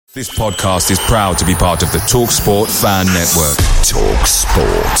This podcast is proud to be part of the TalkSport Fan Network.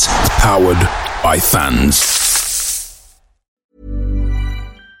 TalkSport. Powered by fans.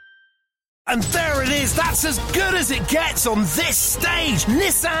 And there it is, that's as good as it gets on this stage.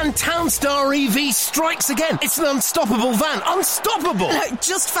 Nissan Townstar EV strikes again. It's an unstoppable van, unstoppable.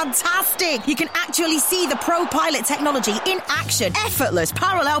 Just fantastic. You can actually see the ProPilot technology in action. Effortless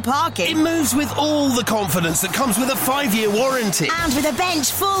parallel parking. It moves with all the confidence that comes with a 5-year warranty. And with a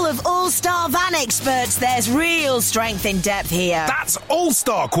bench full of all-star van experts, there's real strength in depth here. That's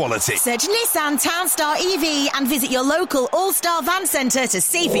all-star quality. Search Nissan Townstar EV and visit your local all-star van centre to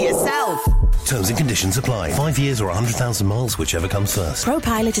see for yourself. Terms and conditions apply. 5 years or 100,000 miles, whichever comes first.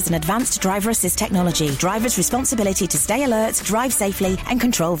 ProPilot is an advanced driver assist technology. Driver's responsibility to stay alert, drive safely and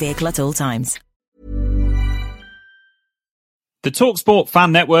control vehicle at all times. The TalkSport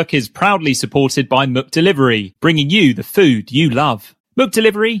Fan Network is proudly supported by McDelivery, bringing you the food you love.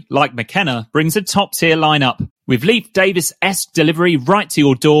 McDelivery, like McKenna, brings a top-tier lineup. With Leif Davis-esque delivery right to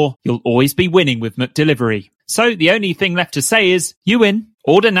your door, you'll always be winning with McDelivery. So the only thing left to say is, you win.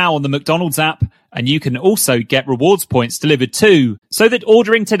 Order now on the McDonald's app, and you can also get rewards points delivered too, so that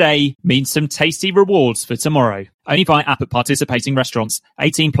ordering today means some tasty rewards for tomorrow. Only via app at participating restaurants.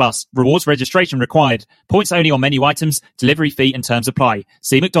 18 plus. Rewards registration required. Points only on menu items. Delivery fee and terms apply.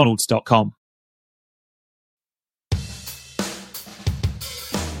 See mcdonalds.com.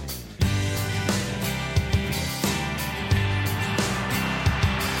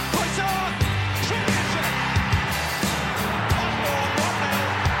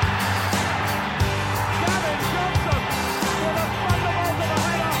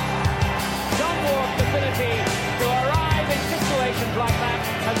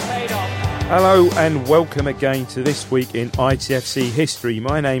 Hello and welcome again to This Week in ITFC History.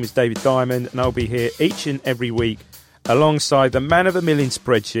 My name is David Diamond and I'll be here each and every week alongside the man of a million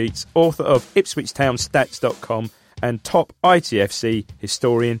spreadsheets, author of IpswichTownStats.com and top ITFC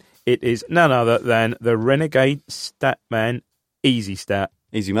historian. It is none other than the renegade statman, Easy Stat.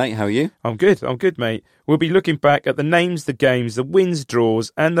 Easy, mate. How are you? I'm good, mate. We'll be looking back at the names, the games, the wins,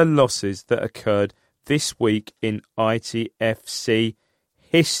 draws and the losses that occurred this week in ITFC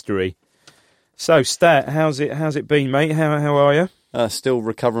history. So, Stat, how's it been, mate? How are you? Still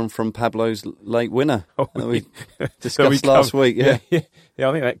recovering from Pablo's late winner that we discussed so last week. Yeah,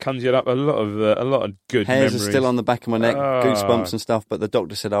 I think that conjured up a lot of good hairs memories. are still on the back of my neck, goosebumps and stuff. But the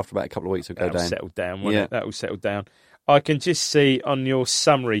doctor said after about a couple of weeks it'll go down. Settle down, won't it? That will settle down. I can just see on your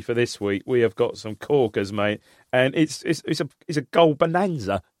summary for this week we have got some corkers, mate, and it's a goal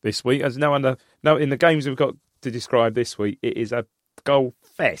bonanza this week. As no in the games we've got to describe this week, it is a goal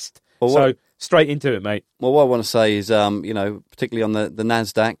fest. Well, straight into it, mate. Well, what I want to say is, particularly on the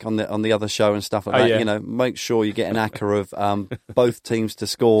NASDAQ, on the other show and stuff like that, make sure you get an acca of both teams to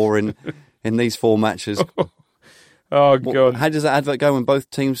score in these four matches. Oh, God. How does that advert go when both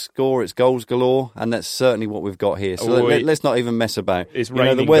teams score? It's goals galore, and that's certainly what we've got here. So let's not even mess about. It's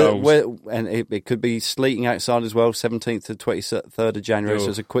raining goals. And it could be sleeting outside as well, 17th to 23rd of January, so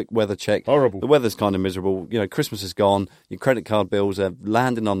it's a quick weather check. Horrible. The weather's kind of miserable. Christmas is gone. Your credit card bills are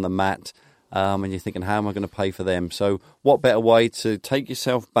landing on the mat, and you're thinking, how am I going to pay for them? So what better way to take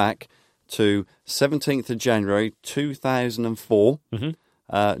yourself back to 17th of January 2004,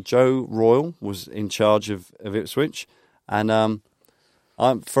 Joe Royle was in charge of Ipswich, and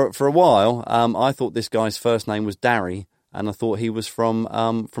for a while I thought this guy's first name was Darry, and I thought he was from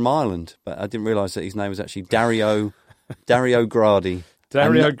Ireland, but I didn't realise that his name was actually Dario Gradi.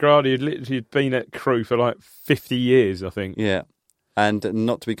 Dario Gradi had literally been at Crewe for like 50 years, I think. Yeah, and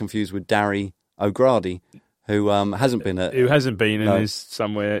not to be confused with Darry O'Grady, who hasn't been and is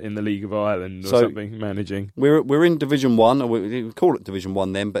somewhere in the League of Ireland or something managing. We're in Division 1, or we call it Division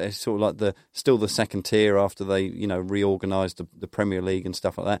 1 then, but it's sort of like still the second tier after they reorganised the Premier League and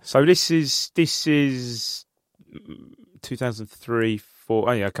stuff like that. So this is 2003, 4.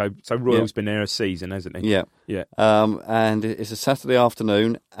 Oh yeah, okay. So Royal's been there a season, hasn't he? Yeah. And it's a Saturday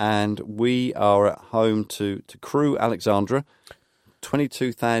afternoon, and we are at home to Crewe Alexandra,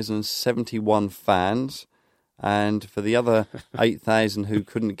 22,071 fans. And for the other 8,000 who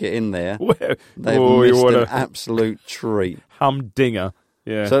couldn't get in there, they've missed an absolute treat. Humdinger.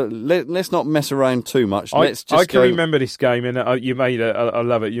 Yeah. So let's not mess around too much. I can remember this game, and you made I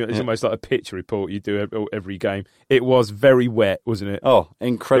love it. It's almost like a pitch report you do every game. It was very wet, wasn't it? Oh,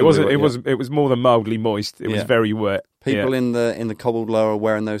 incredible! It was more than mildly moist. It was very wet. People in the cobbled lower are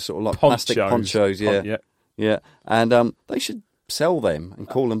wearing those sort of like plastic ponchos. Yeah. And they should sell them and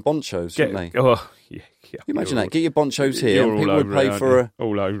call them bonchos, shouldn't they? Oh, yeah. Can you imagine that? Get your bonchos here, and people would pay for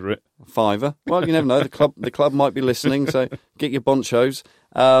all over it. $5. Well, you never know. The club might be listening, so get your bonchos.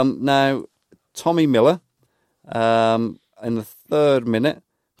 Now, Tommy Miller, in the 3rd minute,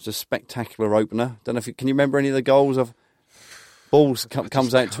 was a spectacular opener. Don't know if can you remember any of the goals of balls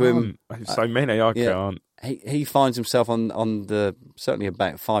comes out to him? So many, I can't. He finds himself on the certainly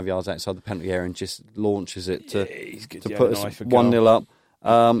about 5 yards outside the penalty area and just launches it to put us 1-0 up.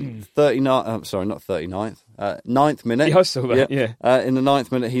 39. Sorry, not 39th. 9th minute. Yeah, I saw that. Yeah. In the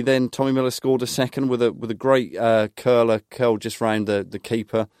 9th minute, Tommy Miller scored a second with a great curl just round the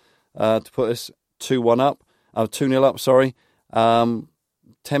keeper to put us 2-1 up. 2-0 up. Sorry.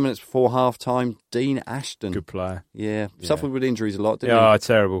 10 minutes before half time, Dean Ashton. Good player. Yeah. Suffered with injuries a lot, didn't he? Yeah,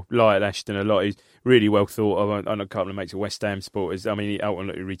 terrible. Liked Ashton a lot. He's really well thought of. I know a couple of mates of West Ham supporters. I mean, he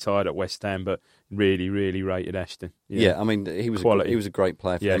ultimately retired at West Ham, but really, really rated Ashton. Yeah, I mean, he was a great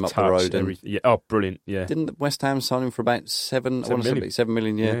player for them up the road. And, brilliant, yeah. Didn't West Ham sign him for about 7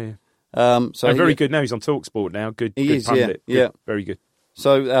 million, yeah. So very good now. He's on TalkSport now. Good pundit. Yeah. Very good.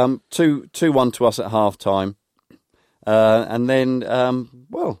 So 2-1 to us at half time. And then, then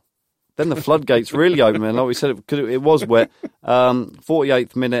the floodgates really open. And like we said, it was wet.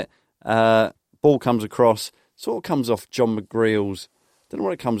 48th minute, ball comes across, sort of comes off John McGreal's, don't know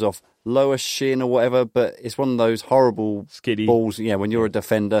what it comes off, lower shin or whatever, but it's one of those horrible skiddy balls, when you're a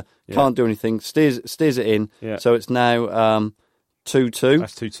defender, can't do anything, steers it in. Yeah. So it's now 2-2.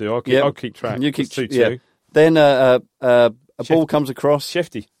 That's 2-2. I'll keep track. You keep 2-2. Yeah. Then a ball comes across.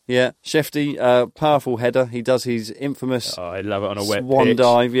 Shefty. Yeah, Shefty, powerful header. He does his infamous I love it on a wet swan pitch.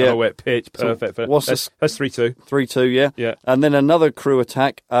 Dive. Yeah, on a wet pitch, perfect. So that's 3-2. 3-2, yeah. Yeah. And then another Crewe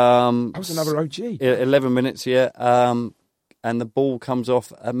attack. That was another OG. 11 minutes, yeah. And the ball comes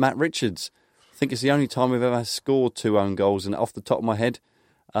off Matt Richards. I think it's the only time we've ever scored 2 own goals, and off the top of my head,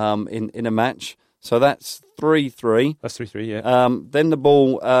 in a match. So that's 3-3. That's 3-3, yeah. Then the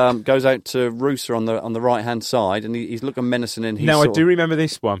ball goes out to Rooser on the right hand side, and he's looking menacing. And I do remember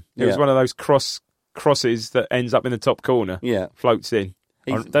this one. It was one of those crosses that ends up in the top corner. Yeah, floats in.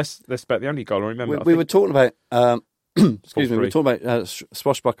 That's about the only goal I remember. We were talking about. Excuse me. We were talking about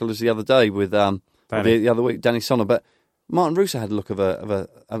swashbucklers the other day with the other week, Danny Sonner, but Martin Rooser had a look of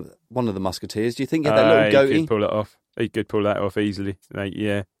one of the Musketeers. Do you think he had that little goatee? He could pull it off. He could pull that off easily.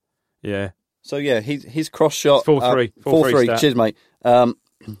 Yeah. So, his cross shot... 4-3. 4-3. Cheers, mate.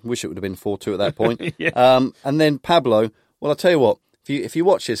 Wish it would have been 4-2 at that point. Yeah. And then Pablo... Well, I'll tell you what. If you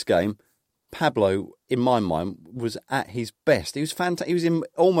watch this game, Pablo, in my mind, was at his best. He was fantastic. He was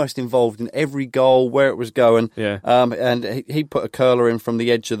almost involved in every goal, where it was going. Yeah. And he put a curler in from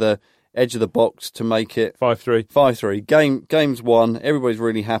the edge of the box to make it... 5-3. 5-3. Game's won. Everybody's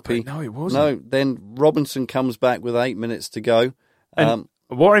really happy. But no, it wasn't. No, then Robinson comes back with 8 minutes to go.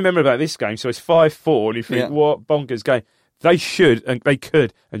 What I remember about this game, so it's 5-4, and you think, what bonkers game. They should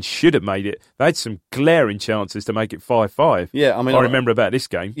have made it. They had some glaring chances to make it 5-5. Yeah, I mean, I remember about this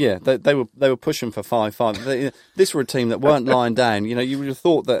game. Yeah, they were pushing for 5-5. This were a team that weren't lying down. You would have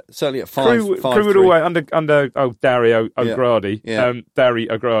thought that certainly at 5-3. Crewe would always under Dario O'Grady,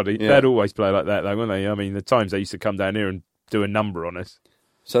 Darry O'Grady. Yeah. They'd always play like that, though, wouldn't they? I mean, the times they used to come down here and do a number on us.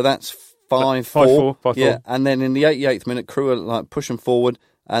 So that's 5-4. 5-4. Yeah, and then in the 88th minute, Crewe are like pushing forward.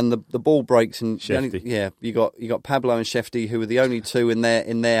 And the ball breaks, and you got Pablo and Shefty, who were the only two in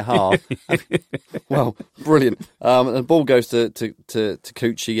their half. Well, brilliant. And the ball goes to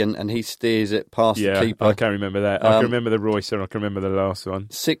Cucci, and he steers it past the keeper. I can't remember that. I can remember the Royce, and I can remember the last one.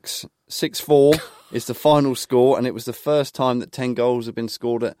 6-4 is the final score, and it was the first time that 10 goals have been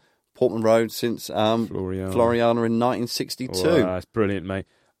scored at Portman Road since Floriana in 1962. Wow, that's brilliant, mate.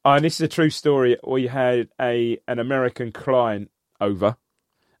 And this is a true story. We had an American client over.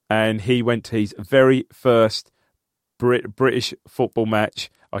 And he went to his very first British football match.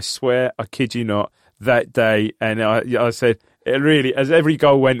 I swear, I kid you not, that day. And I said, it really, as every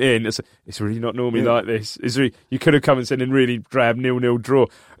goal went in, it's really not normally like this. You could have come and said, and really drab 0-0 draw.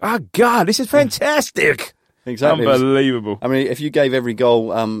 Oh, God, this is fantastic. Exactly. Unbelievable. I mean, if you gave every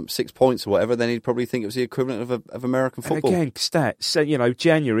goal 6 points or whatever, then he'd probably think it was the equivalent of American football. And again, stats. So,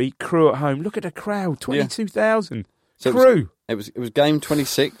 January, Crewe at home. Look at the crowd, 22,000. So Crewe. It was game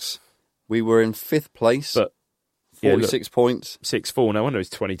 26. We were in 5th place, but 46 points. 6-4. No wonder it's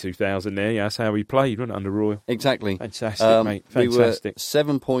 22,000 there. Yeah, that's how we played, wasn't it, under Royal? Exactly. Fantastic, mate. Fantastic. We were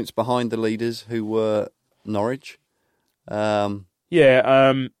 7 points behind the leaders, who were Norwich. Good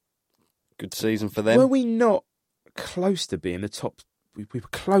season for them. Were we not close to being the top? We were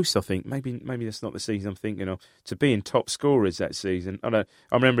close, I think. Maybe that's not the season I'm thinking of. To being top scorers that season. I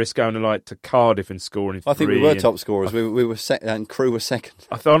remember us going to Cardiff and scoring. I think we were top scorers. We were second, and Crewe were second.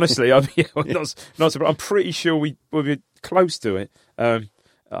 Honestly, I'm not surprised. I'm pretty sure we were close to it.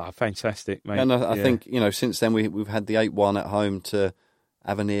 Fantastic, mate. And I think since then we've had the 8-1 at home to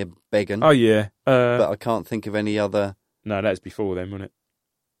Avenir Beggan. Oh, yeah. But I can't think of any other. No, that's before then, wasn't it?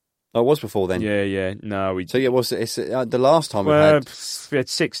 Oh, it was before then. Yeah. No, So yeah, it's the last time we had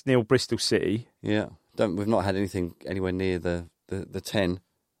 6-0 Bristol City. Yeah, we've not had anything anywhere near the 10.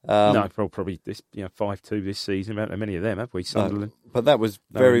 No, probably this 5-2 this season. How many of them have we? Sunderland. No, but that was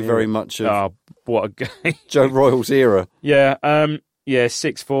very much of what a game. Joe Royle's era. Yeah,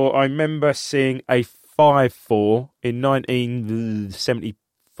 6-4. I remember seeing a 5-4 in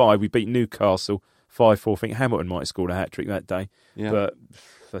 1975. We beat Newcastle 5-4. I think Hamilton might have scored a hat-trick that day. Yeah. But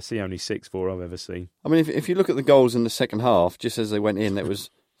that's the only 6-4 I've ever seen. I mean, if you look at the goals in the second half, just as they went in, it was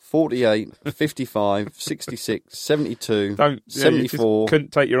 48, 55, 66, 72, 74.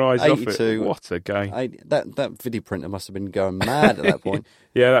 Couldn't take your eyes 82, off it. What a game. That video printer must have been going mad at that point.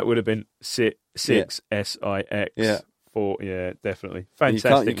 Yeah, that would have been 6 SIX. Yeah. 4, yeah, definitely.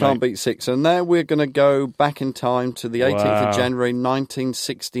 Fantastic. You can't beat 6. So now we're going to go back in time to the 18th of January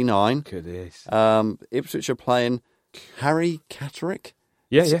 1969. Look at this. Ipswich are playing Harry Catterick.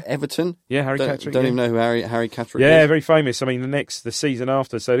 Yeah. Everton. Yeah, Harry Catterick. Don't even know who Harry Catterick is. Yeah, very famous. I mean, the season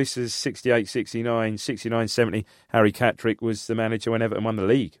after, so this is 68, 69, 69, 70. Harry Catterick was the manager when Everton won the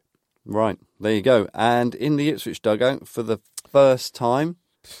league. Right, there you go. And in the Ipswich dugout for the first time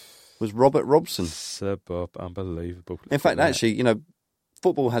was Robert Robson. Superb, unbelievable. In fact, actually,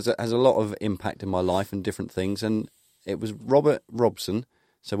 football has a lot of impact in my life and different things, and it was Robert Robson.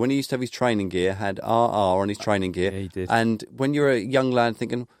 So when he used to have his training gear, had RR on his training gear. Yeah, he did. And when you're a young lad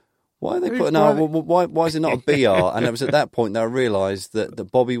thinking, why are they putting R? Why is it not a BR? And it was at that point that I realised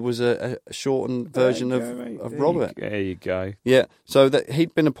that Bobby was a shortened version of Robert. There you go. Yeah, so that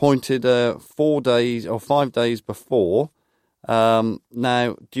he'd been appointed 4 days or 5 days before.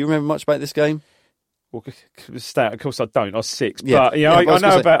 Now, do you remember much about this game? Well, of course I don't. I was 6, yeah,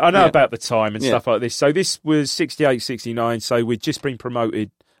 but I know about the time and stuff like this. So this was 68, 69. So we'd just been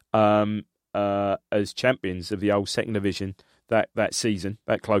promoted as champions of the old second division that season,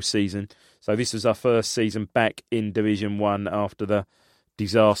 that close season. So this was our first season back in Division 1 after the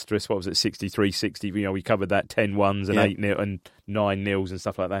disastrous, 63, 60. We covered that 10-1s and 8-0 and 9-0s and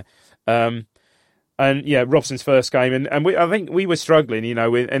stuff like that. And yeah, Robson's first game, and I think we were struggling,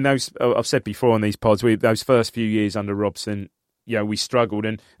 and those, I've said before on these pods, those first few years under Robson, we struggled,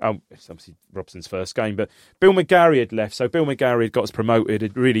 and it's obviously Robson's first game, but Bill McGarry had left, so Bill McGarry had got us promoted,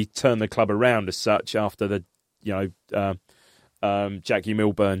 had really turned the club around as such after the, Jackie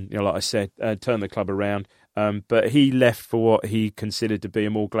Milburn, like I said, turned the club around, but he left for what he considered to be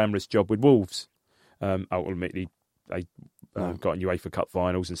a more glamorous job with Wolves. Ultimately, they got in UEFA Cup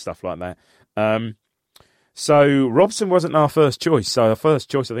finals and stuff like that. So Robson wasn't our first choice. So our first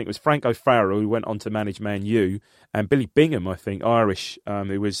choice, I think, was Frank O'Farrell, who went on to manage Man U, and Billy Bingham, I think, Irish,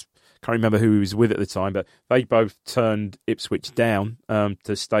 who was, can't remember who he was with at the time, but they both turned Ipswich down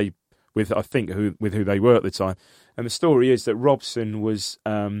to stay with, I think, who they were at the time. And the story is that Robson was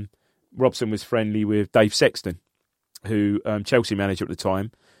friendly with Dave Sexton, who Chelsea manager at the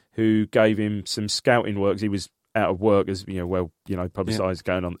time, who gave him some scouting work. He was out of work, as publicised,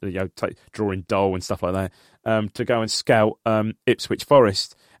 going on, drawing Dole and stuff like that, to go and scout Ipswich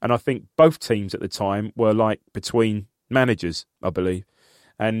Forest. And I think both teams at the time were like between managers, I believe.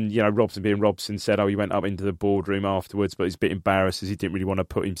 And Robson, being Robson, said, he went up into the boardroom afterwards, but he's a bit embarrassed as he didn't really want to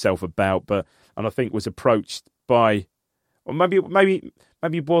put himself about. And I think was approached by, or maybe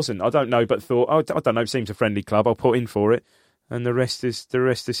he wasn't, I don't know, but thought, I don't know, it seems a friendly club, I'll put in for it. And the rest is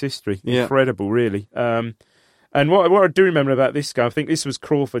history. Yeah. Incredible, really. And what I do remember about this guy, I think this was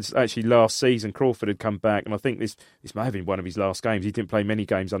Crawford's actually last season. Crawford had come back, and I think this may have been one of his last games. He didn't play many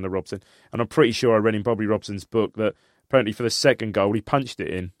games under Robson. And I'm pretty sure I read in Bobby Robson's book that apparently for the second goal, he punched it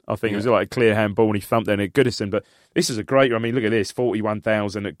in. I think it was like a clear handball, and he thumped it in at Goodison. But this is a great, look at this,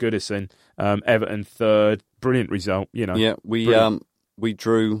 41,000 at Goodison, Everton third. Brilliant result, Yeah, we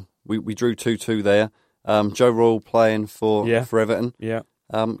drew 2-2 there. Joe Royle playing for Everton. Yeah.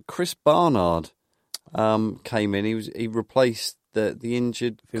 Chris Barnard came in. He replaced the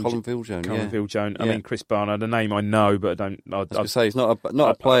injured Colin Philjones. Philjones. I mean, Chris Barnard, a name I know, but I don't. I was going to say he's not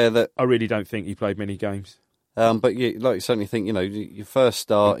a player that I really don't think he played many games. But you certainly think your first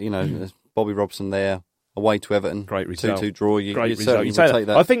start. There's Bobby Robson there. Away to Everton, great result. 2-2 draw. Great result. You take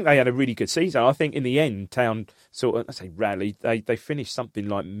that. I think they had a really good season. I think in the end, Town sort of rallied. They finished something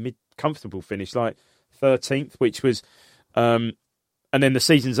like comfortable finish, like 13th, which was. And then the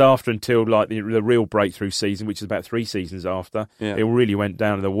seasons after, until like the real breakthrough season, which is about 3 seasons after, it really went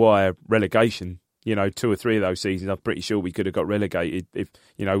down to the wire. Relegation, 2 or 3 of those seasons, I'm pretty sure we could have got relegated if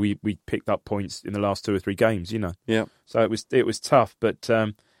we picked up points in the last 2 or 3 games. Yeah. So it was tough, but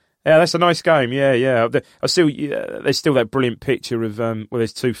Yeah, that's a nice game. Yeah. There's still that brilliant picture of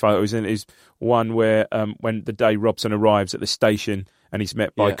there's two photos, and there's one where when the day Robson arrives at the station and he's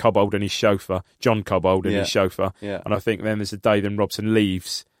met by Cobbold and his chauffeur, John Cobbold and his chauffeur, and I think then there's the day then Robson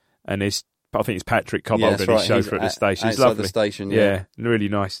leaves and I think it's Patrick Cobbold and his chauffeur at the station. It's lovely. The station, really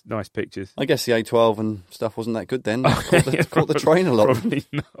nice pictures. I guess the A12 and stuff wasn't that good then. Caught the train a lot. Probably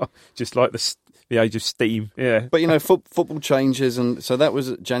not. Just like the age of steam, yeah. But football changes, and so that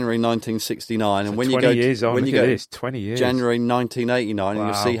was January 1969. And so when 20 you go, years on, when you go, this 20 years, January 1989, and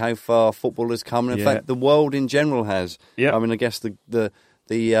you'll see how far football has come. And in fact, the world in general has. Yeah. I mean, I guess the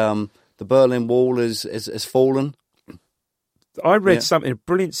Berlin Wall has fallen. I read something, a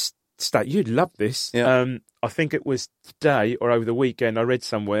brilliant stat. You'd love this. Yeah. I think it was today or over the weekend. I read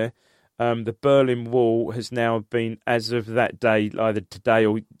somewhere. The Berlin Wall has now been, as of that day, either today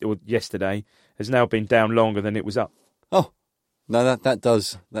or yesterday, has now been down longer than it was up. Oh, no, that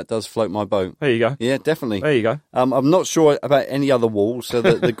does float my boat. There you go. Yeah, definitely. There you go. I'm not sure about any other wall, so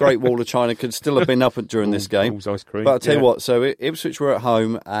the Great Wall of China could still have been up during this game. Wall's ice cream. But I'll tell you what. So Ipswich were at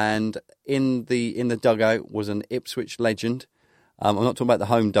home, and in the dugout was an Ipswich legend. I'm not talking about the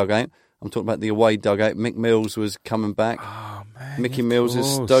home dugout. I'm talking about the away dugout. Mick Mills was coming back. Oh, man. Mickey Mills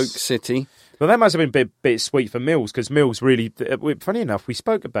is Stoke City. Well, that must have been a bit sweet for Mills, because Mills really... Funny enough, we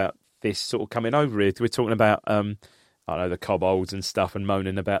spoke about this sort of coming over here. We're talking about, the Cobbolds and stuff, and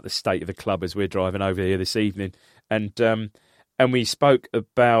moaning about the state of the club as we're driving over here this evening. And we spoke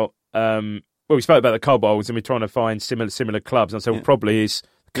about... we spoke about the Cobbolds, and we're trying to find similar clubs. And so probably is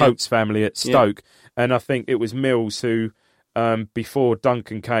Coates family at Stoke. Yeah. And I think it was Mills who... before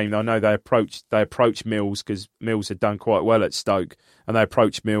Duncan came, I know they approached Mills, because Mills had done quite well at Stoke, and they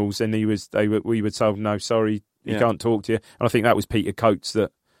approached Mills, and we were told, no, sorry, he can't talk to you. And I think that was Peter Coates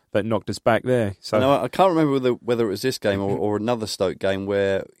that knocked us back there. So no, I can't remember whether it was this game or another Stoke game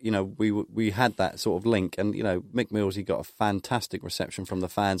where we had that sort of link, and Mick Mills, he got a fantastic reception from the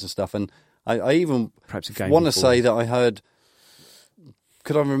fans and stuff, and I even want to say that I heard.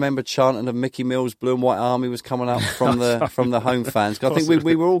 Could I remember chanting of Mickey Mills' Blue and White Army was coming up from the home fans? Cause I think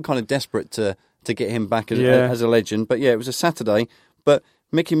we were all kind of desperate to get him back as a legend. But yeah, it was a Saturday. But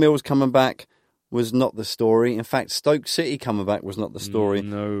Mickey Mills coming back was not the story. In fact, Stoke City coming back was not the story.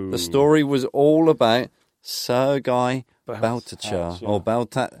 No. The story was all about Sergei Baltachar or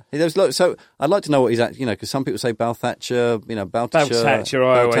Baltat. So I'd like to know what he's at. Because some people say Balthacher. Baltachar.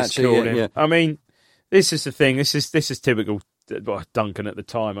 I always called him. Yeah. I mean, this is the thing. This is typical. Duncan at the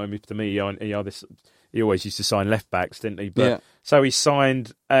time. I mean, to me, he always used to sign left backs, didn't he? But so he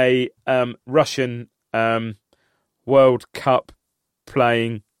signed a Russian World Cup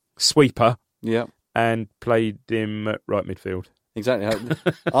playing sweeper, and played him at right midfield. Exactly.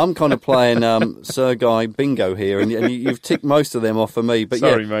 I'm kind of playing Sergei Bingo here, and you've ticked most of them off for me. But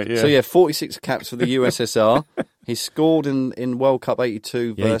sorry, mate. Yeah. So 46 caps for the USSR. He scored in World Cup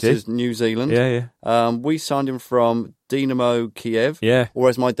 '82 versus New Zealand. Yeah. We signed him from Dynamo Kiev. Yeah. Or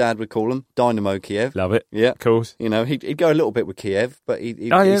as my dad would call him, Dynamo Kiev. Love it. Yeah. Of course. He'd go a little bit with Kiev, but he'd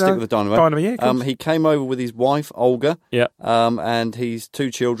stick with the Dynamo. Dynamo, yeah. Of course. He came over with his wife Olga. Yeah. And his two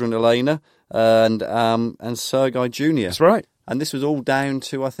children, Elena and Sergei Jr. That's right. And this was all down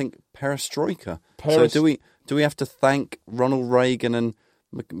to, I think, perestroika. So do we have to thank Ronald Reagan and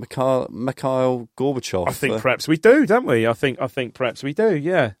Mikhail Gorbachev? I think perhaps we do, don't we? I think perhaps we do.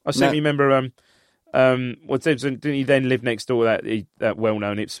 Yeah, I certainly remember. Didn't he then live next door that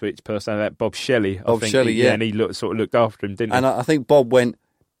well-known Ipswich person, that Bob Shelley? And he looked after him, didn't he? And I think Bob went,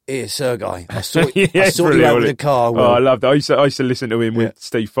 "Here, Sergei, I sort you out with the car." I loved it. I used to listen to him with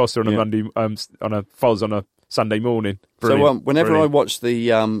Steve Foster on a Monday, on a Foz on a Sunday morning. Brilliant. So whenever I watch the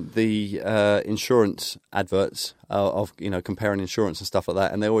insurance adverts of comparing insurance and stuff like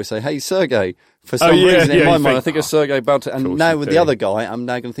that, and they always say, "Hey, Sergei," for some reason in my mind, I think of Sergei Balta. And now with the other guy, I'm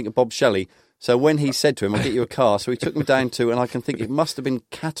now going to think of Bob Shelley. So when he said to him, "I'll get you a car," so he took him down to, and I can think it must have been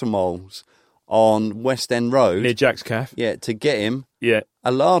Catamoles on West End Road near Jack's Caff. Yeah, to get him. Yeah.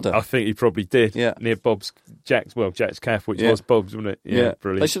 A larder. I think he probably did. Yeah. Near Jack's Caff, which was Bob's, wasn't it? Yeah.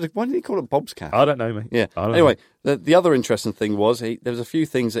 Brilliant. Why did he call it Bob's Caff? I don't know, mate. Yeah. Anyway, the other interesting thing was there was a few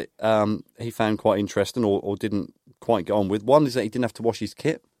things that he found quite interesting or didn't quite get on with. One is that he didn't have to wash his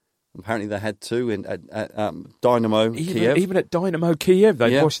kit. Apparently they had to at Dynamo Kiev. Even at Dynamo Kiev,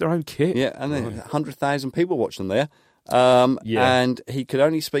 they washed their own kit. Yeah, and 100,000 people watched them there. And he could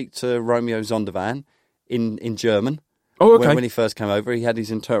only speak to Romeo Zondervan in German. Oh, okay. When he first came over, he had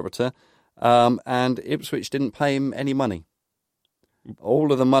his interpreter, and Ipswich didn't pay him any money.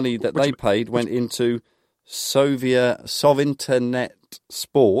 All of the money that they paid went into Sovinternet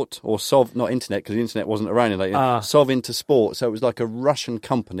Sport, or not internet, because the internet wasn't around in later. Sovinter Sport. So it was like a Russian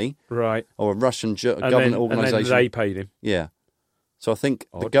company, right, or a Russian government organisation. And then they paid him. Yeah. So I think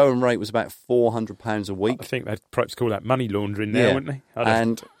the going rate was about £400 a week. I think they'd perhaps call that money laundering there, wouldn't they?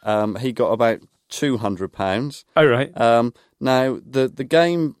 And he got about £200. Oh, right. Now, the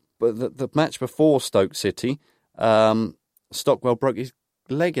game, the match before Stoke City, Stockwell broke his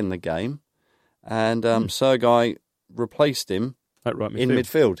leg in the game, and Sergei replaced him in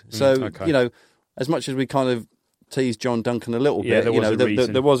midfield. So, as much as we kind of teased John Duncan a little bit,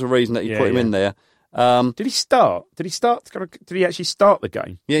 there was a reason that he put him in there. Did he start? Did he actually start the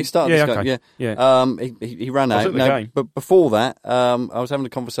game? Yeah, he started the game. Yeah. He ran out. The game. But before that, I was having a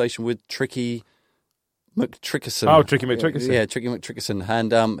conversation with Tricky McTrickerson. Oh, Tricky McTrickerson. Yeah, Tricky McTrickerson,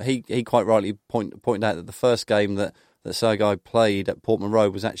 and he quite rightly pointed out that the first game that Sergei played at Portman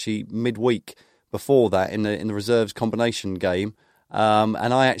Road was actually midweek before that in the reserves combination game, and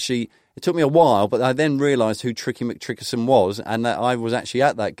it took me a while, but I then realised who Tricky McTrickerson was, and that I was actually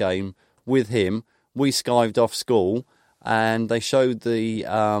at that game with him. We skived off school, and they showed the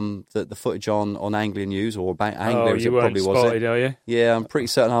footage on Anglia News, or about Anglia, as it probably was. Spotted, are you? Yeah, I'm pretty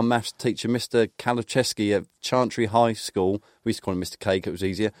certain our maths teacher, Mr. Kalachevsky at Chantry High School, we used to call him Mr. Cake, it was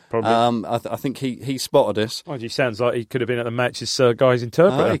easier. Probably. I think he spotted us. Well, he sounds like he could have been at the match as Sergei's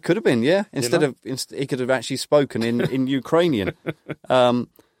interpreter. He could have been, yeah. He could have actually spoken in Ukrainian. So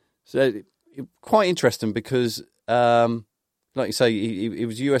quite interesting because, like you say, he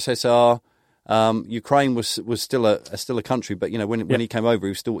was USSR. Ukraine was still a country, but when he came over,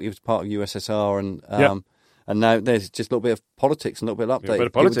 he was part of USSR, and now there's just a little bit of politics and a little bit of update.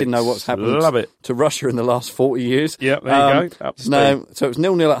 People didn't know what's happened to Russia in the last 40 years. Yeah, there you go. Up to speed. So it was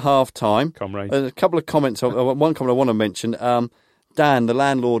 0-0 at half time. Comrade. A couple of comments. One comment I want to mention. Dan, the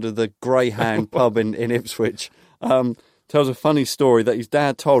landlord of the Greyhound pub in Ipswich, tells a funny story that his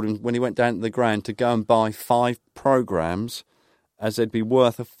dad told him when he went down to the ground to go and buy 5 programmes, as they'd be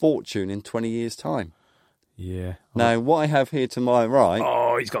worth a fortune in 20 years' time. Yeah. Now, what I have here to my right...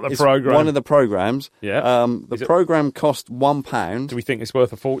 Oh, he's got the programme. One of the programmes. Yeah. The programme cost £1. Do we think it's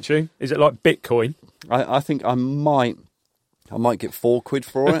worth a fortune? Is it like Bitcoin? I think I might get £4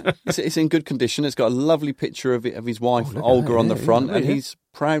 for it. It's in good condition. It's got a lovely picture of his wife, Olga, on the front, and he's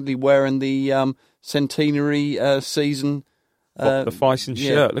proudly wearing the centenary season... the Fison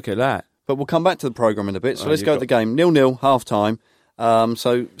shirt. Look at that. But we'll come back to the programme in a bit. So let's go to the game. 0-0, half-time.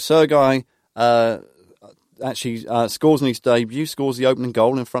 So Sergei actually scores in his debut, scores the opening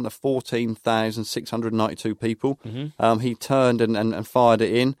goal in front of 14,692 people. Mm-hmm. He turned and fired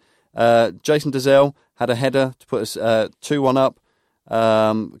it in. Jason Dazelle had a header to put us 2-1 up.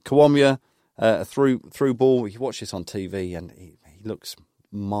 Kawomya through ball. You watch this on TV and he looks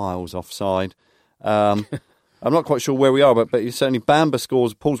miles offside. I'm not quite sure where we are, but certainly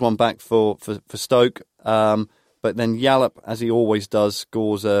Bamba pulls one back for Stoke. But then Yallop, as he always does,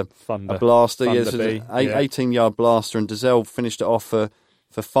 scores a blaster. Yes, an 18-yard blaster, and Dazelle finished it off for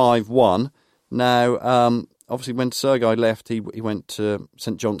 5-1. Now, obviously, when Sergei left, he went to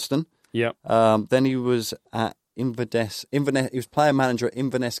St Johnstone. Yeah. Then he was at Inverness. He was player manager at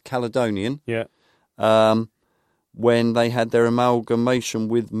Inverness Caledonian. Yeah. When they had their amalgamation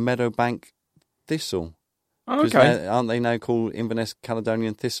with Meadowbank Thistle. Oh, okay. Aren't they now called Inverness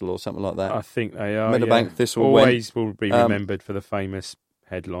Caledonian Thistle or something like that? I think they are. Meadowbank Thistle always will be remembered for the famous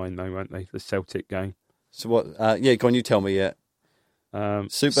headline, though, won't they? The Celtic game. So what? Go on, you tell me. Yeah.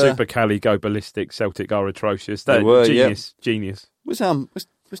 Super Cali go ballistic. Celtic are atrocious. They were genius. Was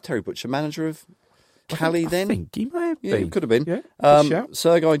Terry Butcher manager of Cali then? I think he may have been. Yeah, it could have been. Yeah,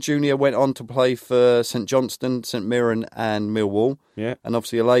 Sergei Jr. went on to play for St Johnstone, St Mirren and Millwall. Yeah. And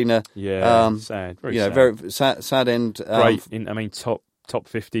obviously Elena. Yeah, sad. Very sad. Very sad end. Great. Top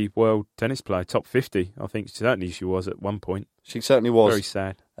 50 world tennis player. Top 50, I think certainly she was at one point. She certainly was. Very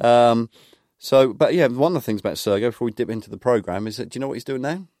sad. But one of the things about Sergei, before we dip into the programme, is that, do you know what he's doing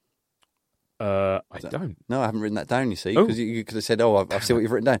now? I don't. No, I haven't written that down, you see, because you could have said, I see what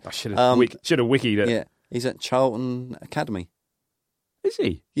you've written down. I should have wikied it. Yeah, he's at Charlton Academy. Is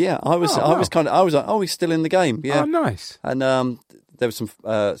he? Yeah, I was like, he's still in the game. Yeah. Oh, nice. And there was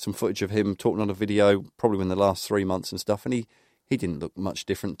some footage of him talking on a video, probably in the last 3 months and stuff, and he didn't look much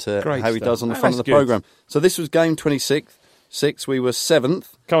different to how he does on the front of the programme. So this was game 26. We were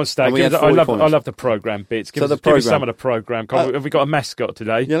 7th. Come on, Stag. I love the programme bits. Give us some of the programme. Have we got a mascot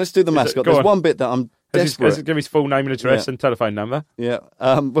today? Yeah, let's do the mascot. There's one bit that I'm desperate. Give his full name and address and telephone number. Yeah,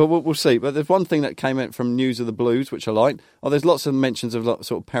 we'll see. But there's one thing that came out from News of the Blues, which I liked. There's lots of mentions of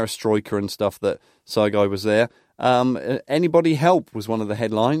sort of perestroika and stuff that Sergei was there. Anybody help was one of the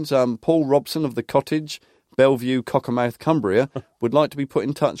headlines. Paul Robson of the Cottage, Bellevue, Cockermouth, Cumbria, would like to be put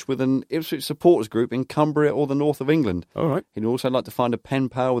in touch with an Ipswich supporters group in Cumbria or the north of England. All right. He'd also like to find a pen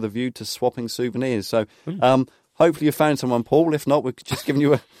pal with a view to swapping souvenirs. So hopefully you found someone, Paul. If not, we've just given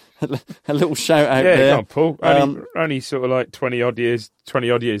you a little shout out there. Yeah, Paul. Only sort of like 20 odd years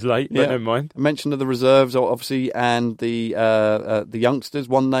late, but never mind. Mention of the reserves, obviously, and the youngsters.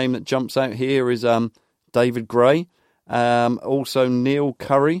 One name that jumps out here is David Gray. Also Neil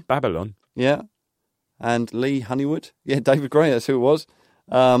Curry. Babylon. Yeah. And Lee Honeywood. Yeah, David Gray, that's who it was.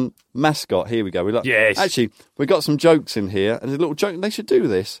 Mascot, here we go. Yes. Actually, we got some jokes in here. And a little joke, they should do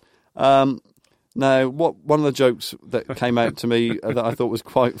this. Now, one of the jokes that came out to me that I thought was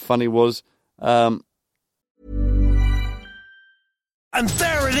quite funny was... And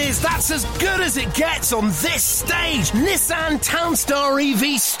there it is, that's as good as it gets on this stage. Nissan Townstar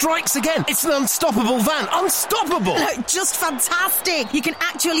EV strikes again. It's an unstoppable van, unstoppable. Just fantastic. You can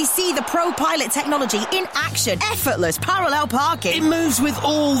actually see the Pro Pilot technology in action. Effortless parallel parking. It moves with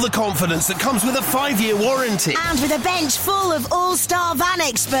all the confidence that comes with a 5-year warranty. And with a bench full of all-star van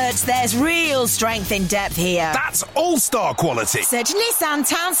experts, there's real strength in depth here. That's all-star quality. Search Nissan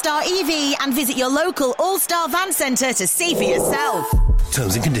Townstar EV and visit your local all-star van centre to see for yourself.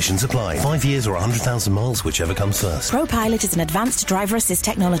 Terms and conditions apply. 5 years or 100,000 miles, whichever comes first. Pro Pilot is an advanced driver assist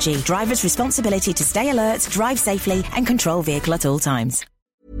technology. Driver's responsibility to stay alert, drive safely, and control vehicle at all times.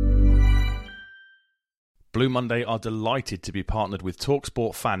 Blue Monday are delighted to be partnered with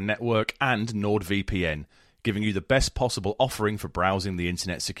TalkSport Fan Network and NordVPN, giving you the best possible offering for browsing the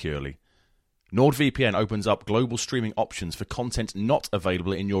internet securely. NordVPN opens up global streaming options for content not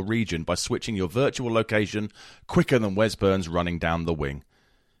available in your region by switching your virtual location quicker than Wes Burns running down the wing.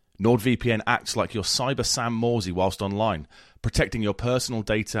 NordVPN acts like your cyber Sam Morsey whilst online, protecting your personal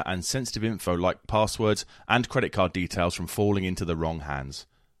data and sensitive info like passwords and credit card details from falling into the wrong hands.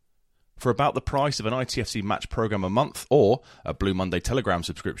 For about the price of an ITFC match programme a month or a Blue Monday Telegram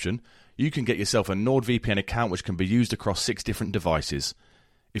subscription, you can get yourself a NordVPN account which can be used across 6 different devices.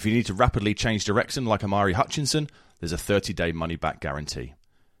 If you need to rapidly change direction like Amari Hutchinson, there's a 30-day money-back guarantee.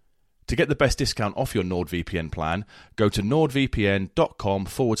 To get the best discount off your NordVPN plan, go to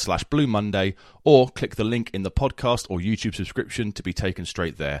nordvpn.com/Blue Monday or click the link in the podcast or YouTube subscription to be taken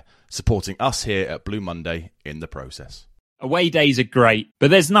straight there, supporting us here at Blue Monday in the process. Away days are great,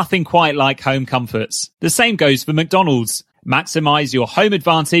 but there's nothing quite like home comforts. The same goes for McDonald's. Maximise your home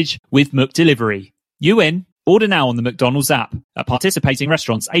advantage with McDelivery. You in? Order now on the McDonald's app. At participating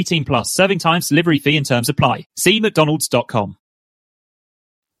restaurants, 18 plus, serving times, delivery fee and terms apply. See mcdonalds.com.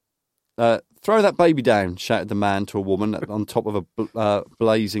 Throw that baby down, shouted the man to a woman on top of a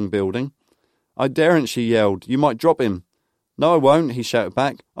blazing building. I daren't, she yelled. You might drop him. No, I won't, he shouted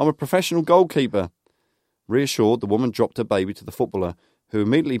back. I'm a professional goalkeeper. Reassured, the woman dropped her baby to the footballer, who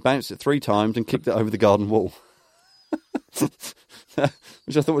immediately bounced it 3 times and kicked it over the garden wall.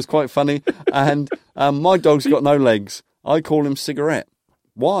 Which I thought was quite funny. And my dog's got no legs. I call him Cigarette.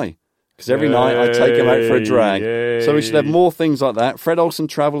 Why? Because every night I take him out for a drag. So we should have more things like that. Fred Olsen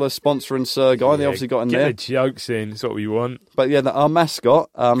Traveller sponsoring Sir Guy. They obviously got in there. Get the jokes in. That's what we want. But yeah, our mascot.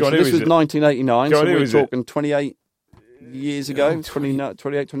 So this was 1989. So we're talking 28 years ago.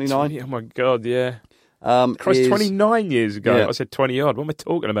 28, 29. Oh my God, yeah. Christ, 29 years ago. Yeah. I said 20 odd. What am I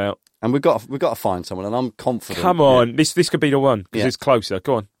talking about? And we've got to find someone, and I'm confident. Come on, this could be the one because it's closer.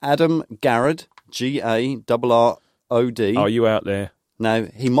 Go on, Adam Garrod, Garrod. Oh, you out there? Now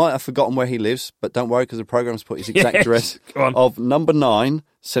he might have forgotten where he lives, but don't worry because the programme's put his exact address of number 9,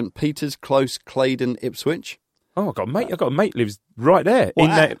 St Peter's Close, Claydon, Ipswich. Oh, I've got a mate. I've got a mate lives right there.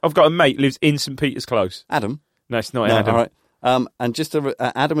 I've got a mate lives in St Peter's Close. Adam? No, it's not Adam. All right. And just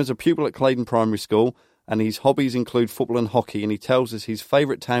Adam is a pupil at Claydon Primary School. And his hobbies include football and hockey, and he tells us his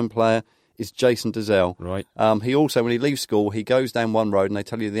favourite town player is Jason Dezelle. Right. He also, when he leaves school, he goes down one road, and they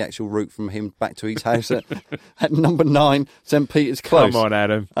tell you the actual route from him back to his house at number 9, St Peter's Close. Come on,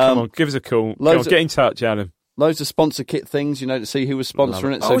 Adam. Come on, give us a call. Get in touch, Adam. Loads of sponsor kit things, to see who was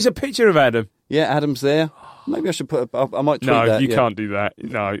sponsoring it. So, there's a picture of Adam. Yeah, Adam's there. Maybe I should put. I might tweet that. No, you can't do that.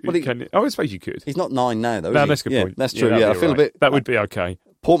 No, I suppose you could. He's not 9 now, though. No, that's a good point. That's true. Yeah, I feel a bit. That would be okay.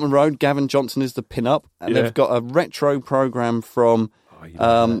 Portman Road, Gavin Johnson is the pin-up, and they've got a retro programme from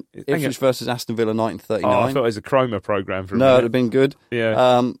Ipswich versus Aston Villa 1939. Oh, I thought it was a Chroma programme for a minute. No, it would have been good.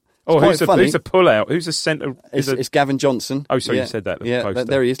 Yeah. Who's the pull-out? Who's the centre? It's Gavin Johnson. Oh, sorry, you said that.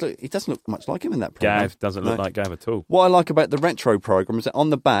 There he is. Look, he doesn't look much like him in that programme. Gav doesn't look like Gav at all. What I like about the retro programme is that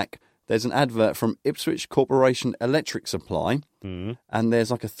on the back, there's an advert from Ipswich Corporation Electric Supply, and there's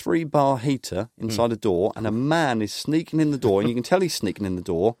like a 3-bar heater inside a door, and a man is sneaking in the door, and you can tell he's sneaking in the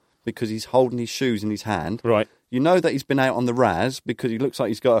door because he's holding his shoes in his hand. Right. You know that he's been out on the Raz because he looks like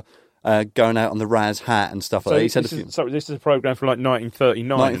he's got going out on the Raz hat and stuff like that. He said this is a programme from like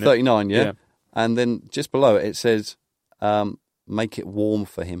 1939. 1939, isn't it? yeah. And then just below it says, make it warm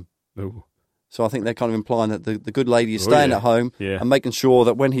for him. Ooh. So I think they're kind of implying that the good lady is staying at home and making sure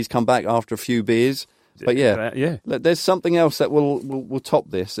that when he's come back after a few beers. But look, there's something else that will top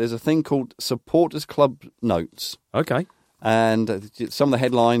this. There's a thing called Supporters Club Notes. Okay. And some of the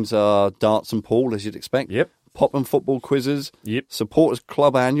headlines are darts and pool, as you'd expect. Yep. Pop and football quizzes. Yep. Supporters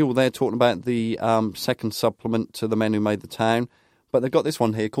Club Annual. They're talking about the second supplement to the men who made the town. But they've got this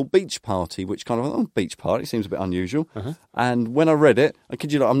one here called Beach Party, which kind of, beach party seems a bit unusual. Uh-huh. And when I read it, I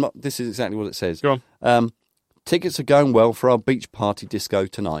kid you not, this is exactly what it says. Go on. Tickets are going well for our beach party disco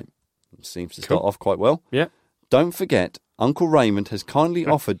tonight. Seems to start off quite well. Yeah. Don't forget, Uncle Raymond has kindly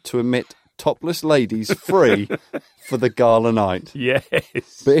offered to admit topless ladies free for the gala night. Yes.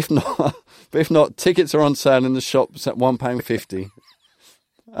 But if not, tickets are on sale in the shops at £1.50.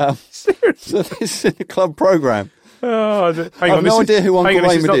 Seriously? So this is a club programme. Oh, I have no idea who Uncle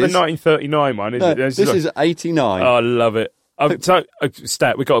Raymond is. This is not the 1939 one, is it? This is 89. Oh, I love it.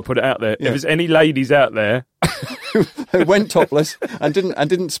 Stat, we've got to put it out there. Yeah. If there's any ladies out there who went topless and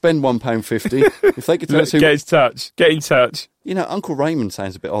didn't spend £1.50, if they could tell us who... Get in touch. You know, Uncle Raymond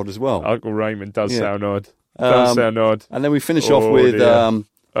sounds a bit odd as well. Uncle Raymond does sound odd. Sound odd. And then we finish off with...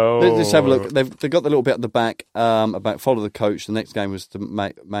 let's have a look. Oh. They've got the little bit at the back about follow the coach. The next game was to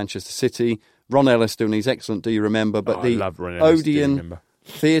Manchester City. Ron Ellis doing his excellent Do You Remember? But the I love Ron Ellis, Odeon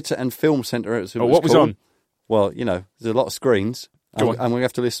Theatre and Film Centre, as it was what was called. on? Well, you know, there's a lot of screens. And we're going to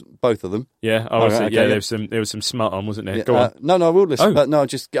have to list both of them. Yeah, there was some smut on, wasn't there? Yeah, Go on. No, I will list. But no,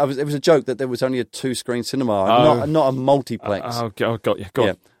 it was a joke that there was only a 2-screen cinema, not a multiplex. Got you.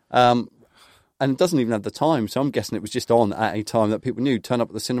 Go on. And it doesn't even have the time, so I'm guessing it was just on at a time that people knew. Turn up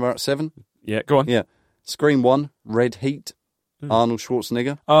at the cinema at 7. Yeah, go on. Yeah. Screen 1, Red Heat, Arnold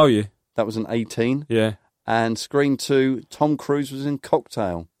Schwarzenegger. Oh, yeah. That was an 18. Yeah. And Screen 2, Tom Cruise was in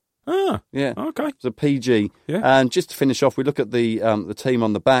Cocktail. Ah, yeah. Okay. It was a PG. Yeah. And just to finish off, we look at the team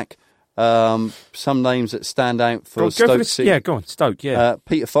on the back. Some names that stand out for Stoke City. Yeah, go on. Stoke, yeah.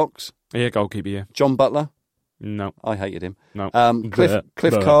 Peter Fox. Yeah, goalkeeper, yeah. John Butler. No. I hated him. No.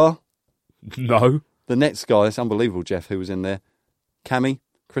 Cliff Carr. No. The next guy, it's unbelievable, Jeff, who was in there. Cammy.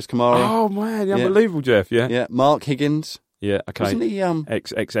 Chris Kamara. Oh, man, the unbelievable Jeff, yeah. Yeah. Mark Higgins. Yeah, okay. Wasn't he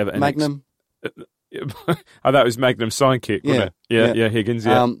ex-Everton. Magnum? That was Magnum's sidekick, wasn't it? Yeah, Higgins,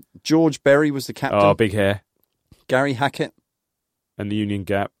 yeah. George Berry was the captain. Oh, big hair. Gary Hackett. And the Union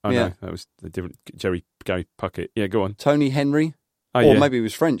Gap. No, that was the different Gary Puckett. Yeah, go on. Tony Henry. Maybe he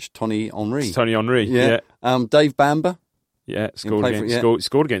was French. Tony Henry. It's Tony Henry, yeah. Dave Bamber. Yeah, scored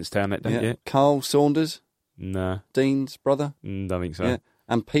against Town that day, yeah. Carl Saunders. No. Dean's brother. Don't think so. Yeah.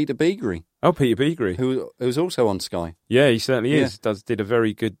 And Peter Beagrie. Oh, Peter Beagrie. Who was also on Sky. Yeah, he certainly is. Did a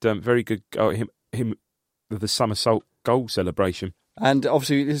very good him with the somersault goal celebration. And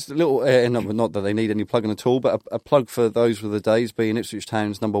obviously, it's a little, not that they need any plugging at all, but a plug for those with the days being Ipswich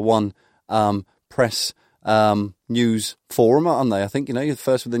Town's #1 press news forum, aren't they? I think, you're the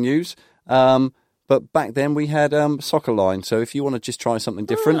first with the news. But back then we had Soccer Line, so if you want to just try something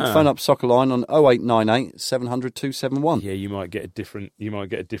different, phone up Soccer Line on 0898 700 271. Yeah, you might get a different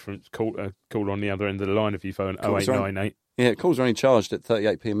call on the other end of the line if you phone 0898. Yeah, calls are only charged at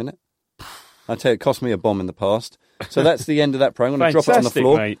 38p a minute. I tell you, it cost me a bomb in the past. So that's the end of that program. I'm going to drop it on the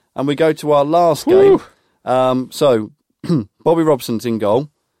floor, mate. And we go to our last game. So Bobby Robson's in goal.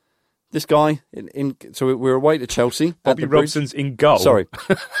 This guy, so we're away to Chelsea. Bobby Robson's in goal. Sorry.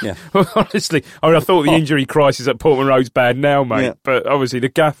 Yeah. Honestly, I thought the injury crisis at Portman Road's bad now, mate. Yeah. But obviously the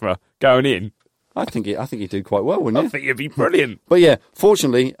gaffer going in. I think he'd do quite well, wouldn't he? I think he'd be brilliant. But yeah,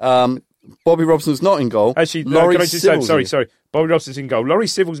 fortunately, Bobby Robson's not in goal. Actually, Laurie can I just say, sorry. Bobby Robson's in goal. Laurie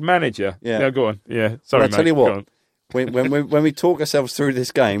Civil's manager. Yeah. No, go on. Yeah. Sorry, mate. I tell you what. When we talk ourselves through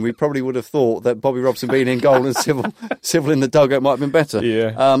this game, we probably would have thought that Bobby Robson being in goal and Civil in the dugout might have been better.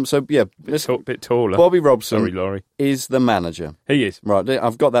 Yeah. So yeah, a bit taller. Bobby Robson. Sorry, Laurie. Is the manager. He is. Right.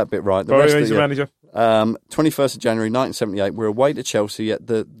 I've got that bit right. Bobby is the manager. 21st of January 1978. We're away to Chelsea at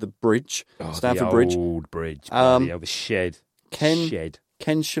the bridge, Stamford Bridge. Old bridge. The shed. Ken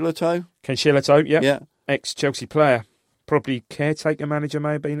Shillito. Ken Shillito. Yeah. Ex-Chelsea player. Probably caretaker manager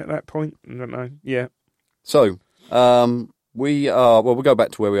may have been at that point. I don't know. Yeah. So. We'll go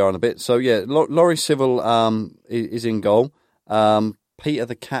back to where we are in a bit. So, yeah, Laurie Civil is in goal. Peter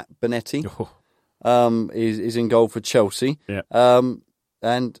the Cat Bonetti is in goal for Chelsea. Yeah.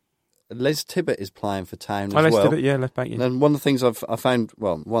 And Les Tibbett is playing for Town as well. Les Tibbett, yeah, left back. Yeah. And one of the things I found,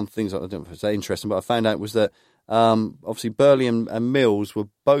 one of the things I don't know if it's interesting, but I found out was that obviously Burley and Mills were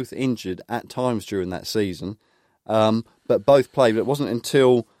both injured at times during that season. but both played. But it wasn't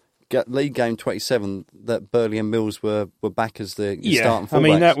until league game 27 that Burley and Mills were back as the starting fullbacks. I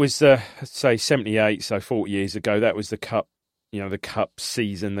mean, that was, say, 78, so 40 years ago. That was the Cup, the Cup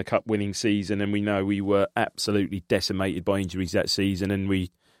season, the Cup winning season, and we know we were absolutely decimated by injuries that season, and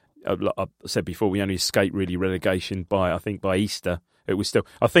I said before, we only escaped really relegation by Easter. It was still,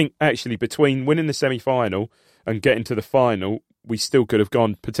 I think, actually, between winning the semi-final and getting to the final, we still could have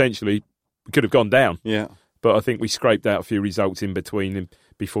gone, potentially, we could have gone down. Yeah. But I think we scraped out a few results in between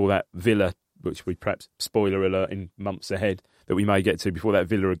before that Villa, which we perhaps, spoiler alert, in months ahead, that we may get to before that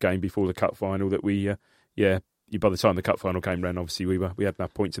Villa game, before the Cup final, that we, by the time the Cup final came round, obviously we had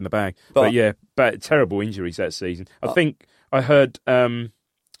enough points in the bag. But terrible injuries that season. I think I heard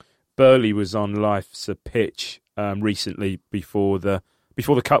Burley was on Life's a Pitch recently before the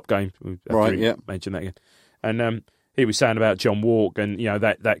Cup game. Right, yeah. Mention that again. And he was saying about John Walk and,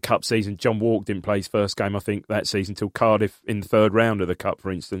 that Cup season. John Walk didn't play his first game, I think, that season till Cardiff in the third round of the Cup,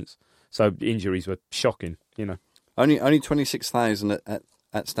 for instance. So the injuries were shocking, Only 26,000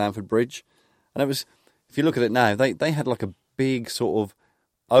 at Stamford Bridge. And it was, if you look at it now, they had like a big sort of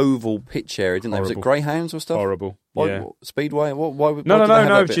oval pitch area, didn't they? Was it greyhounds or stuff? Horrible. Speedway? Why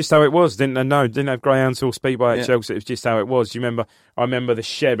No, just how it was. Didn't have greyhounds or speedway at Chelsea. It was just how it was. Do you remember? I remember the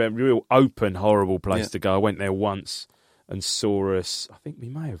shed, a real open, horrible place to go. I went there once and saw us. I think we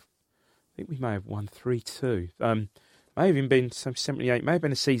may have won 3-2. May have even been 78. May have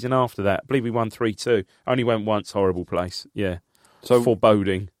been a season after that. I believe we won 3-2. Only went once. Horrible place. Yeah. So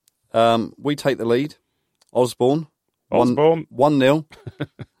foreboding. We take the lead. Osborne. 1-0.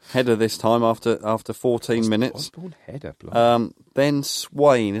 Header this time after 14 minutes. Osborne header. Then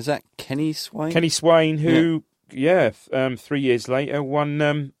Swain. Is that Kenny Swain? Kenny Swain, who 3 years later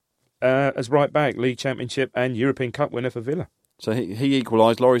won as right back, League Championship and European Cup winner for Villa. So he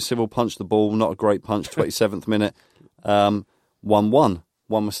equalised. Laurie Civil punched the ball. Not a great punch. 27th minute. 1-1.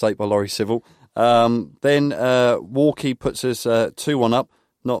 One mistake by Laurie Civil. Then Walkie puts us 2-1 up.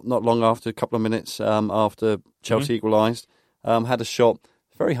 Not long after, a couple of minutes after Chelsea equalised. Had a shot.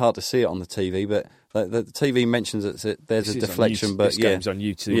 Very hard to see it on the TV, but the TV mentions that there's a deflection. But this game's on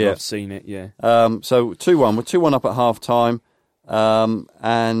YouTube. Yeah. I've seen it. Yeah. So 2-1. We're 2-1 up at half time,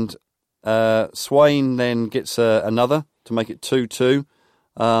 and Swain then gets another to make it 2-2.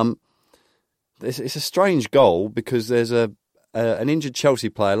 It's a strange goal because there's an injured Chelsea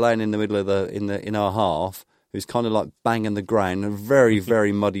player laying in the middle of in our half, who's kind of like banging the ground, a very,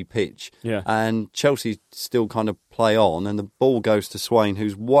 very muddy pitch. Yeah. And Chelsea still kind of play on, and the ball goes to Swain,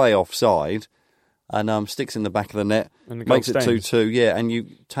 who's way offside, and sticks in the back of the net, and makes it 2-2. Yeah,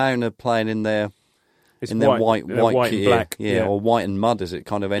 and Town are playing in their white and black. Yeah, or white and mud as it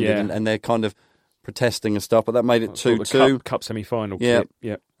kind of ended, and they're kind of protesting and stuff, but that made it 2-2. Cup semi-final. Yeah.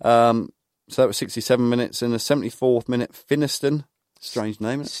 Yeah. So that was 67 minutes. In the 74th minute, Finiston. Strange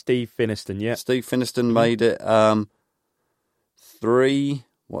name, isn't it? Steve Finiston, yeah. Steve Finiston made it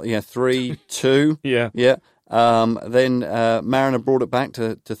 3-2. Yeah. Then Mariner brought it back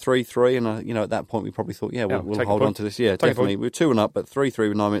to 3-3, and at that point we probably thought, we'll hold on to this. Yeah, definitely. We were 2-1 up, but 3-3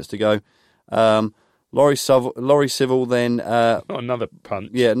 with 9 minutes to go. Laurie Civil then another punch.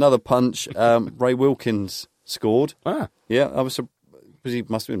 Yeah, another punch. Ray Wilkins scored. Ah, yeah, I was because he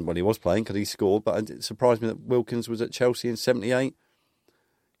must have been when he was playing because he scored, but it surprised me that Wilkins was at Chelsea in 78.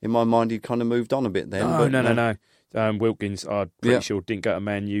 In my mind, he'd kind of moved on a bit then. Oh, no. Wilkins, I'm pretty sure, didn't go to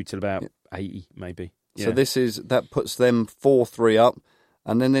Man U till about 80, maybe. Yeah. So that puts them 4-3 up,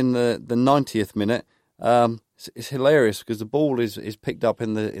 and then in the 90th minute, it's hilarious because the ball is picked up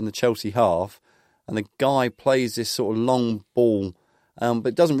in the Chelsea half, and the guy plays this sort of long ball, but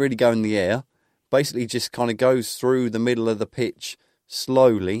it doesn't really go in the air. Basically, just kind of goes through the middle of the pitch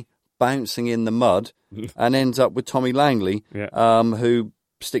slowly, bouncing in the mud, and ends up with Tommy Langley, who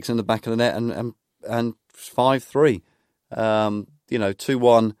sticks in the back of the net and 5-3.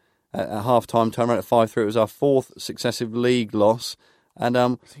 2-1 at half time, turn around at 5-3. It was our fourth successive league loss.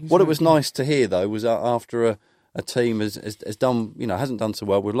 And what it was nice to hear though was after a team has done, hasn't done so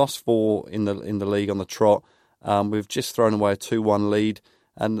well. We've lost 4 in the league on the trot. We've just thrown away a 2-1 lead,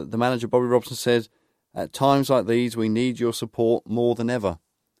 and the manager Bobby Robson said, "At times like these, we need your support more than ever."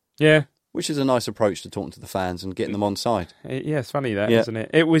 Yeah. Which is a nice approach to talking to the fans and getting them on side. Yeah, it's funny that, isn't it?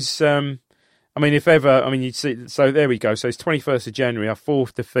 It was, if ever, you'd see, so there we go. So it's 21st of January, our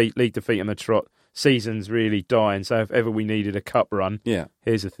 4th league defeat on the trot. Season's really dying. So if ever we needed a cup run,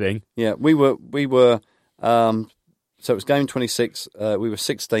 here's the thing. Yeah, we were, so it was game 26. We were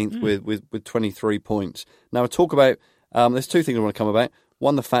 16th with 23 points. Now, I talk about, there's 2 things I want to come about.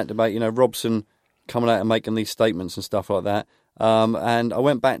 One, the fact about, Robson coming out and making these statements and stuff like that. And I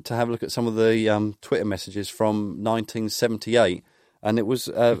went back to have a look at some of the Twitter messages from 1978, and it was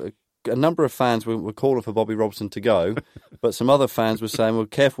a number of fans were calling for Bobby Robson to go, but some other fans were saying, "Well,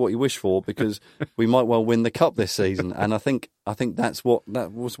 careful what you wish for, because we might well win the cup this season." And I think that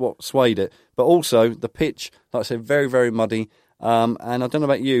was what swayed it. But also the pitch, like I said, very, very muddy. And I don't know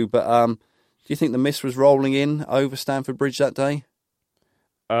about you, but do you think the mist was rolling in over Stamford Bridge that day?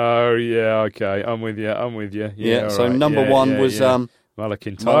 Oh yeah, okay, I'm with you. Yeah. So right. number one was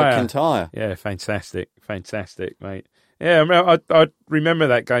Mulligan-Tyre. Yeah, fantastic, mate. Yeah, I remember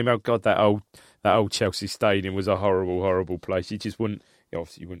that game. Oh God, that old Chelsea Stadium was a horrible place. You just wouldn't. Yeah,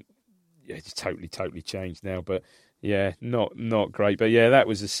 it's totally changed now. But yeah, not great. But yeah, that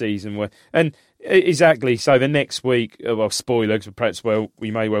was a season where, and exactly. So the next week, well, spoilers. Perhaps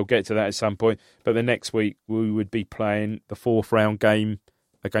we may well get to that at some point. But the next week we would be playing the 4th round game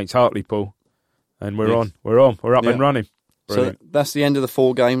against Hartlepool, and we're up and running. Brilliant. So that's the end of the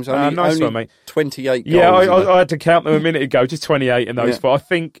 4 games. Nice one, mate. 28 goals. Yeah, I had to count them a minute ago, just 28 in those. But I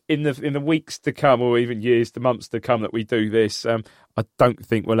think in the weeks to come, or even years, the months to come that we do this, I don't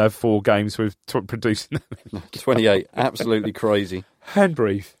think we'll have 4 games with producing 28. Absolutely crazy. Hand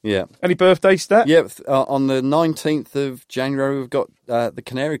breathe. Yeah. Any birthday stat? Yeah, on the 19th of January, we've got the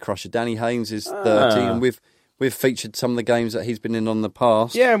Canary Crusher. Danny Haynes is 30, and we've featured some of the games that he's been in the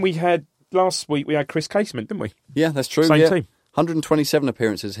past. Yeah, and we had last week we had Chris Casement, didn't we? Yeah, that's true. Same team. 127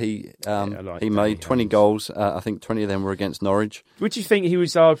 appearances he made, 20 goals. I think 20 of them were against Norwich. Would you think he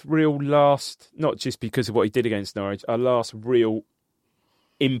was our real last, not just because of what he did against Norwich, our last real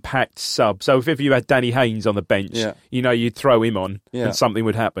impact sub? So if you had Danny Haynes on the bench, you'd throw him on and something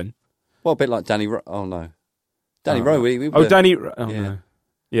would happen. Well, a bit like Danny Rowe. Oh, no. Danny Rowe. No.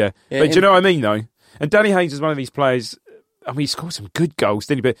 Yeah. But do you know what I mean, though? And Danny Haynes is one of these players. I mean, he scored some good goals,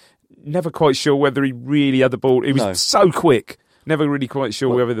 didn't he? But never quite sure whether he really had the ball. He was so quick. Never really quite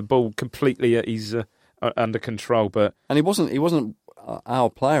sure whether the ball completely he's under control. But he wasn't our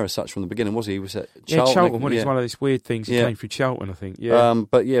player as such from the beginning, was he? He was at Charlton. Yeah, Charlton. It's one of these weird things. He came through Charlton, I think. Yeah.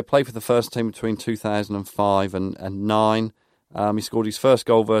 But played for the first team between 2005 and 9. He scored his first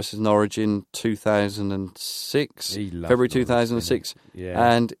goal versus Norwich in 2006, February 2006.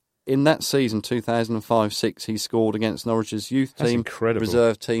 Yeah. And in that season, 2005-06, he scored against Norwich's youth team,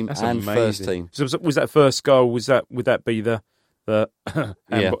 reserve team, and first team. So was that first goal? Would that be the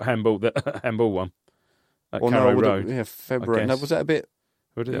handball one at Carrow Road? February. No, was that a bit?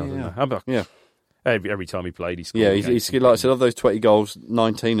 I don't know. Yeah. Every time he played, he scored. Yeah, he's like I said, of those 20 goals,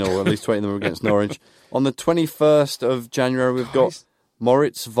 19 or at least 20 of them were against Norwich. On the 21st of January, we've got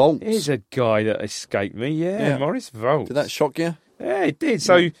Moritz Volz. Here's a guy that escaped me. Yeah. Moritz Volz. Did that shock you? Yeah, it did.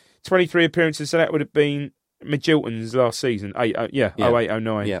 So 23 appearances, so that would have been Magilton's last season. 08,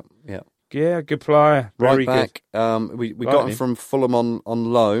 09. Yeah. Yeah, good player. Very right back. Good. We got him from Fulham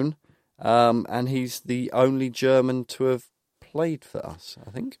on loan, and he's the only German to have played for us, I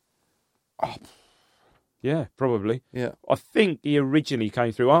think. Oh, yeah, probably. Yeah, I think he originally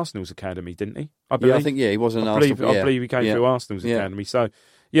came through Arsenal's academy, didn't he? I believe. Yeah, I think he was an Arsenal. I believe he came through Arsenal's academy. So,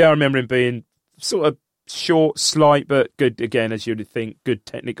 yeah, I remember him being sort of short, slight, but good again, as you'd think, good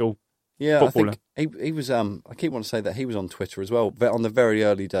technical footballer. I think he was. I keep wanting to say that he was on Twitter as well on the very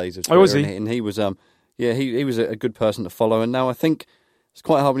early days of Twitter. Oh, was he? And he was. He was a good person to follow. And now I think it's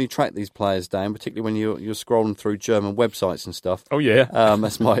quite hard when you track these players down, particularly when you're scrolling through German websites and stuff. Oh yeah,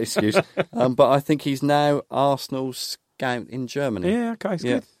 that's my excuse. But I think he's now Arsenal's scout in Germany. Yeah, okay, it's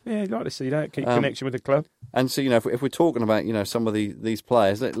good. Yeah, I'd like to see that. Keep connection with the club. And so if we're talking about some of these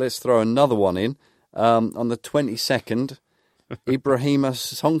players, let's throw another one in. On the 22nd, Ibrahima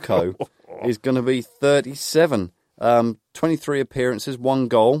Sonko is going to be 37. 23 appearances, 1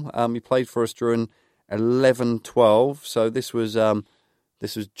 goal. He played for us during 11-12, so this was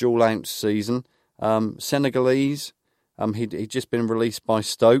dual ounce season. Senegalese. He'd just been released by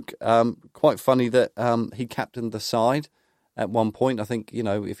Stoke. Quite funny that he captained the side at one point. I think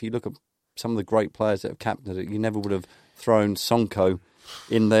if you look at some of the great players that have captained it, you never would have thrown Sonko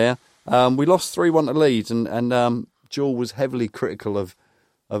in there. We lost 3-1 to Leeds, and Jewel was heavily critical of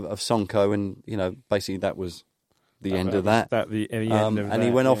Sonko, and basically that was the end of that. And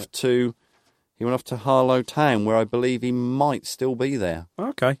he went off to Harlow Town, where I believe he might still be there.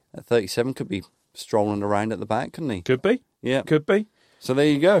 Okay, at 37, could be strolling around at the back, couldn't he? Could be. Yeah, could be. So there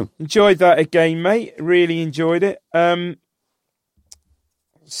you go. Enjoyed that again, mate. Really enjoyed it.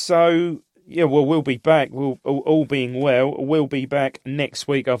 So. Yeah, well, we'll be back. We'll, all being well, we'll be back next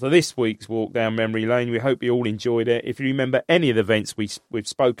week after this week's walk down memory lane. We hope you all enjoyed it. If you remember any of the events we've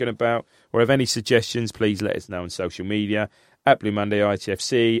spoken about or have any suggestions, please let us know on social media. At Blue Monday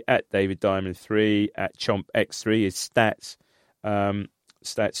ITFC, at David Diamond 3, at Chomp X3 is stats.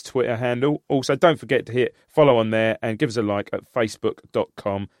 Stats Twitter handle. Also, don't forget to hit follow on there and give us a like at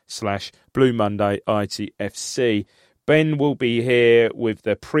facebook.com/Blue Monday ITFC. Ben will be here with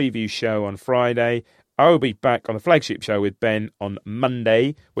the preview show on Friday. I will be back on the flagship show with Ben on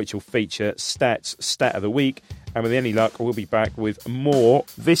Monday, which will feature Stat of the Week. And with any luck, we'll be back with more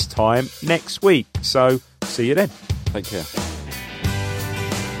this time next week. So, see you then. Take care.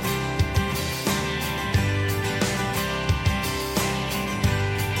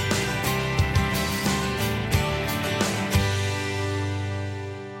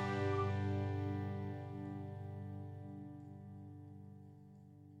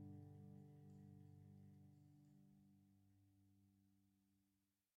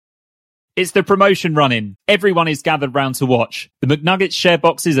 It's the promotion run-in. Everyone is gathered round to watch. The McNuggets share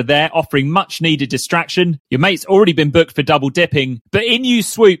boxes are there offering much needed distraction. Your mate's already been booked for double dipping, but in you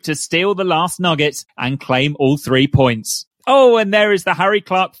swoop to steal the last nugget and claim all 3 points. Oh, and there is the Harry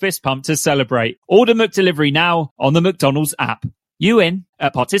Clark fist pump to celebrate. Order McDelivery now on the McDonald's app. You in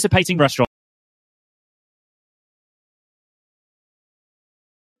at participating restaurants.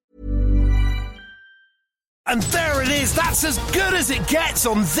 And there it is, that's as good as it gets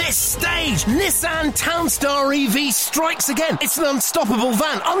on this stage. Nissan Townstar EV strikes again. It's an unstoppable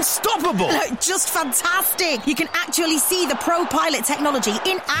van, unstoppable. Just fantastic. You can actually see the ProPilot technology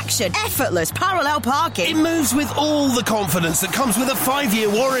in action. Effortless parallel parking. It moves with all the confidence that comes with a 5-year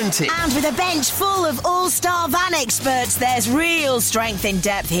warranty. And with a bench full of all-star van experts, there's real strength in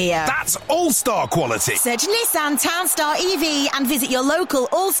depth here. That's all-star quality. Search Nissan Townstar EV and visit your local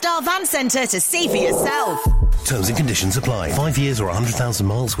all-star van centre to see for yourself. Terms and conditions apply. 5 years or 100,000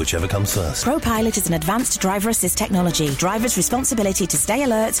 miles, whichever comes first. ProPilot is an advanced driver assist technology. Driver's responsibility to stay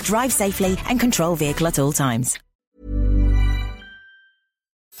alert, drive safely, and control vehicle at all times.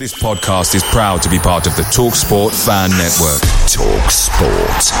 This podcast is proud to be part of the TalkSport Fan Network.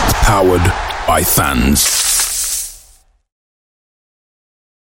 TalkSport. Powered by fans.